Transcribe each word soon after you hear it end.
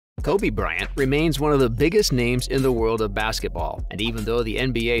Kobe Bryant remains one of the biggest names in the world of basketball, and even though the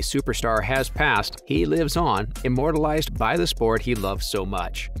NBA superstar has passed, he lives on, immortalized by the sport he loves so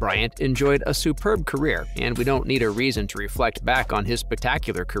much. Bryant enjoyed a superb career, and we don't need a reason to reflect back on his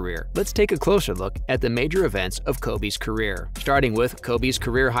spectacular career. Let's take a closer look at the major events of Kobe's career, starting with Kobe's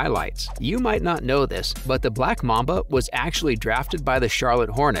career highlights. You might not know this, but the Black Mamba was actually drafted by the Charlotte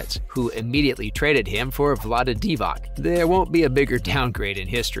Hornets, who immediately traded him for Vlade Divac. There won't be a bigger downgrade in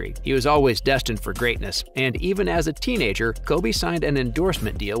history. He was always destined for greatness, and even as a teenager, Kobe signed an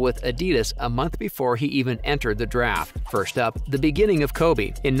endorsement deal with Adidas a month before he even entered the draft. First up, the beginning of Kobe.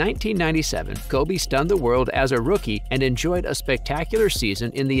 In 1997, Kobe stunned the world as a rookie and enjoyed a spectacular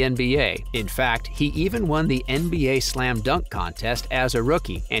season in the NBA. In fact, he even won the NBA Slam Dunk contest as a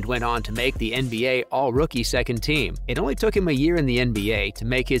rookie and went on to make the NBA All-Rookie second team. It only took him a year in the NBA to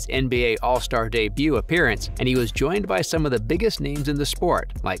make his NBA All-Star debut appearance, and he was joined by some of the biggest names in the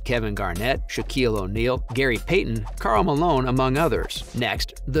sport, like Kevin Garnett, Shaquille O'Neal, Gary Payton, Karl Malone, among others.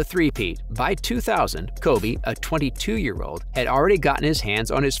 Next, the three-peat. By 2000, Kobe, a 22-year-old, had already gotten his hands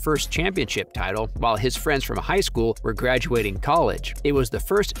on his first championship title while his friends from high school were graduating college. It was the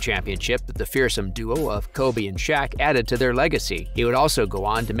first championship that the fearsome duo of Kobe and Shaq added to their legacy. He would also go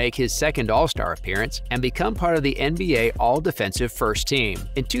on to make his second All-Star appearance and become part of the NBA All-Defensive First Team.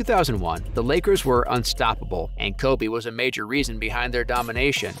 In 2001, the Lakers were unstoppable, and Kobe was a major reason behind their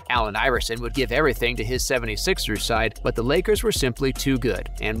domination. Allen Iverson would give everything to his 76ers side, but the Lakers were simply too good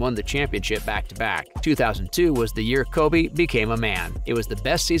and won the championship back-to-back. 2002 was the year Kobe became a man. It was the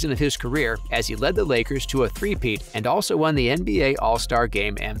best season of his career as he led the Lakers to a three-peat and also won the NBA All-Star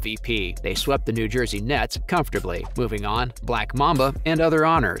Game MVP. They swept the New Jersey Nets comfortably. Moving on, Black Mamba and other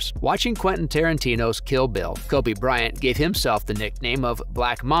honors. Watching Quentin Tarantino's Kill Bill, Kobe Bryant gave himself the nickname of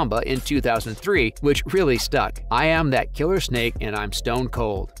Black Mamba in 2003, which really stuck. "I am that killer snake and I'm stone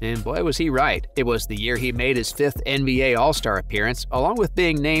cold." And boy was he right. It was the year he made his 5th NBA All-Star appearance, along with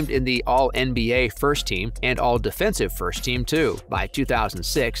being named in the All-NBA First Team and All-Defensive First Team too. By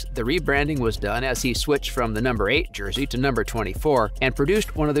 2006, the rebranding was done as he switched from the number 8 jersey to number 24 and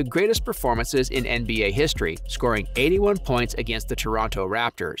produced one of the greatest performances in NBA history, scoring 81 points against the Toronto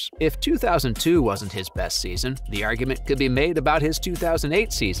Raptors. If 2002 wasn't his best season, the argument could be made about his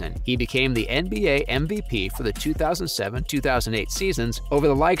 2008 season. He became the NBA MVP for the 2007-2008 seasons over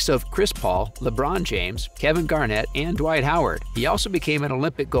the likes of Chris Paul, LeBron James, Kevin Garnett, and Dwight Howard. He also became an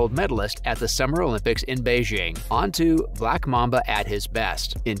Olympic gold medalist at the Summer Olympics in Beijing. On to Black Mamba at his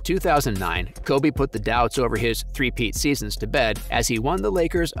best. In 2009, Kobe put the doubts over his three-peat seasons to bed as he won the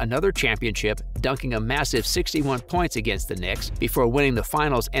Lakers another championship, dunking a massive 61 points against the Knicks before winning the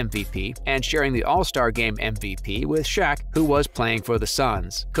Finals MVP and sharing the All-Star Game MVP with Shaq, who was playing for the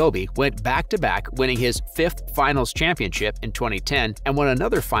Suns. Kobe went back-to-back, winning his 5th Finals championship in 2010 and won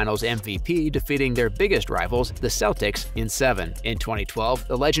another Finals MVP, defeating their biggest rivals, the Celtics, in 7. In 2012,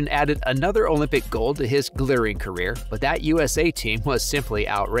 the legend added another Olympic gold to his glittering career, but that USA team was simply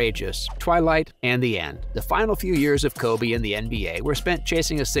outrageous. Twilight and the end. The final few years of Kobe in the NBA were spent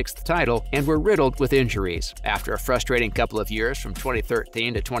chasing a 6th title and were riddled with injuries. After a frustrating couple of years from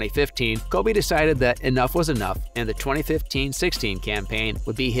 2013 to 2015, Kobe decided that enough was enough, and the 2015-16 campaign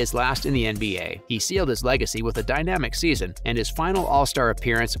would be his last in the NBA. He sealed his legacy with a dynamic season, and his final All-Star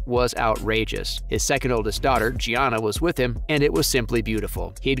appearance was outrageous. His second oldest daughter, Gianna, was with him, and it was simply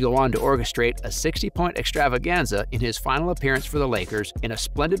beautiful. He'd go on to orchestrate a 60-point extravaganza in his final appearance for the Lakers in a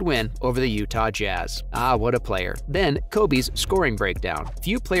splendid win over the Utah Jazz. Ah, what a player. Then, Kobe's scoring breakdown.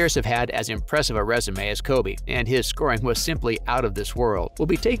 Few players have had as impressive a resume as Kobe, and his scoring was simply out of this world. We'll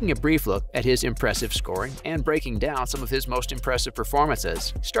be taking a brief look at his impressive scoring and breaking down some of his most impressive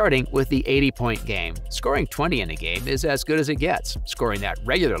performances, starting with the 80-point game. Scoring 20 in a game is as good as it gets. Scoring that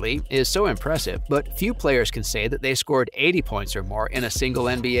regularly is so impressive, but few players can say that they scored 80 points or more in a single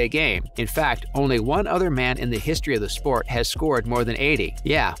NBA game. In fact, only one other man in the history of the sport has scored more than 80.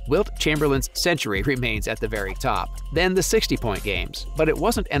 Yeah, Wilt Chamberlain's century remains at the very top. Then the 60-point games. But it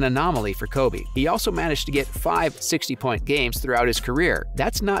wasn't an anomaly for Kobe. He also managed to get 5 60-point games throughout his career.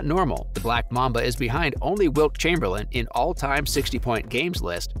 That's not normal. The Black Mamba is behind only Wilt Chamberlain in all-time 60-point games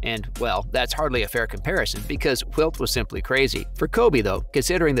list, and, well, that's hardly a fair comparison because Wilt was simply crazy. For Kobe, though,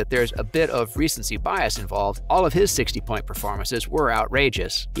 considering that there's a bit of recency bias involved, all of his 60-point performances were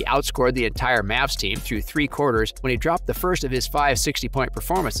outrageous. He outscored the entire Mavs team through 3 quarters when he dropped the first of his 5 60-point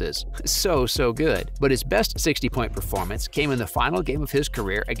performances. So good. But his best 60-point performance came in the final game of his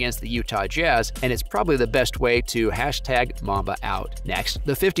career against the Utah Jazz, and it's probably the best way to hashtag Mamba out. Next,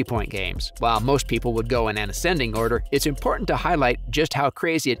 the 50-point games. While most people would go in an ascending order, it's important to highlight just how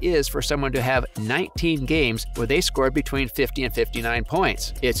crazy it is for someone to have 19 games where they scored between 50 and 59 49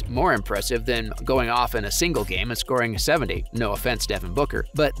 points. It's more impressive than going off in a single game and scoring 70. No offense, Devin Booker,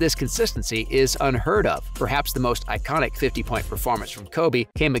 but this consistency is unheard of. Perhaps the most iconic 50-point performance from Kobe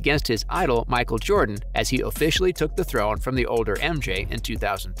came against his idol Michael Jordan as he officially took the throne from the older MJ in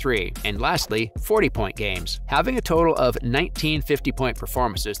 2003. And lastly, 40-point games. Having a total of 19 50-point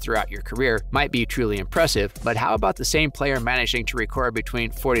performances throughout your career might be truly impressive, but how about the same player managing to record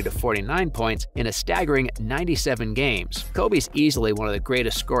between 40 to 49 points in a staggering 97 games? Kobe's easily one of the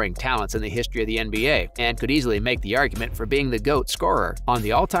greatest scoring talents in the history of the NBA and could easily make the argument for being the GOAT scorer. On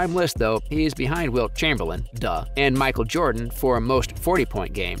the all-time list, though, he's behind Wilt Chamberlain, duh, and Michael Jordan for most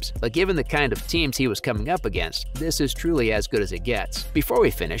 40-point games. But given the kind of teams he was coming up against, this is truly as good as it gets. Before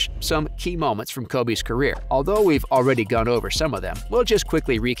we finish, some key moments from Kobe's career. Although we've already gone over some of them, we'll just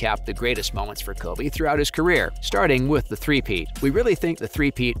quickly recap the greatest moments for Kobe throughout his career, starting with the three-peat. We really think the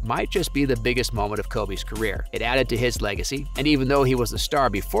three-peat might just be the biggest moment of Kobe's career. It added to his legacy, and even though he was a star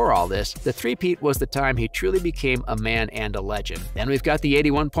before all this, the three-peat was the time he truly became a man and a legend. Then we've got the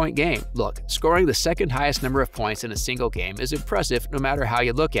 81-point game. Look, scoring the second highest number of points in a single game is impressive no matter how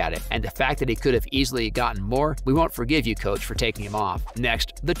you look at it, and the fact that he could have easily gotten more, we won't forgive you, coach, for taking him off.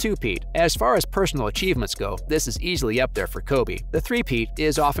 Next, the two-peat. As far as personal achievements go, this is easily up there for Kobe. The three-peat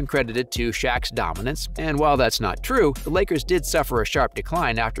is often credited to Shaq's dominance, and while that's not true, the Lakers did suffer a sharp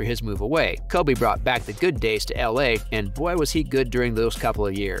decline after his move away. Kobe brought back the good days to LA, and boy was he good during those couple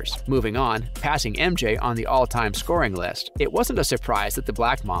of years. Moving on, passing MJ on the all-time scoring list. It wasn't a surprise that the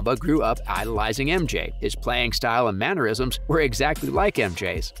Black Mamba grew up idolizing MJ. His playing style and mannerisms were exactly like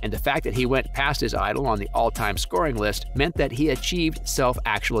MJ's, and the fact that he went past his idol on the all-time scoring list meant that he achieved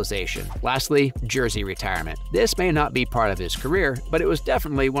self-actualization. Lastly, jersey retirement. This may not be part of his career, but it was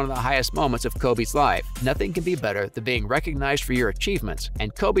definitely one of the highest moments of Kobe's life. Nothing can be better than being recognized for your achievements,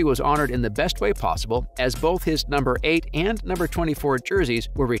 and Kobe was honored in the best way possible as both his number 8 and number 24 jerseys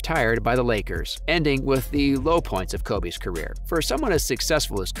were retired by the Lakers, ending with the low points of Kobe's career. For someone as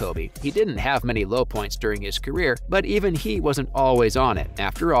successful as Kobe, he didn't have many low points during his career, but even he wasn't always on it.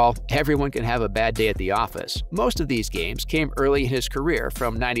 After all, everyone can have a bad day at the office. Most of these games came early in his career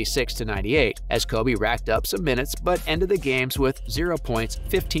from 96 to 98, as Kobe racked up some minutes but ended the games with 0 points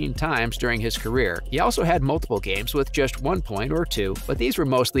 15 times during his career. He also had multiple games with just 1 point or 2, but these were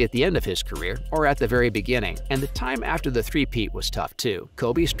mostly at the end of his career or at the very beginning, and the time after the three-peat was tough too.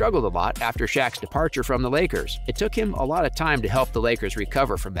 Kobe struggled a lot after Shaq's departure from the Lakers. It took him a lot of time to help the Lakers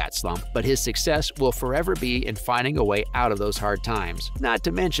recover from that slump, but his success will forever be in finding a way out of those hard times. Not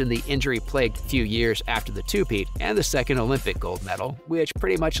to mention the injury-plagued few years after the two-peat and the second Olympic gold medal, which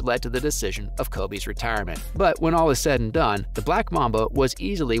pretty much led to the decision of Kobe's retirement. But when all is said and done, the Black Mamba was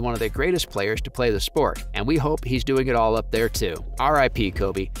easily one of the greatest players to play the sport, and we hope he's doing it all up there too. R.I.P.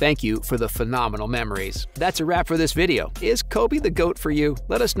 Kobe. Thank you for the phenomenal memories. That's a wrap for this video. Is Kobe the GOAT for you?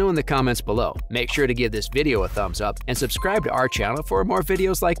 Let us know in the comments below. Make sure to give this video a thumbs up and subscribe to our channel for more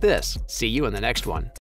videos like this. See you in the next one.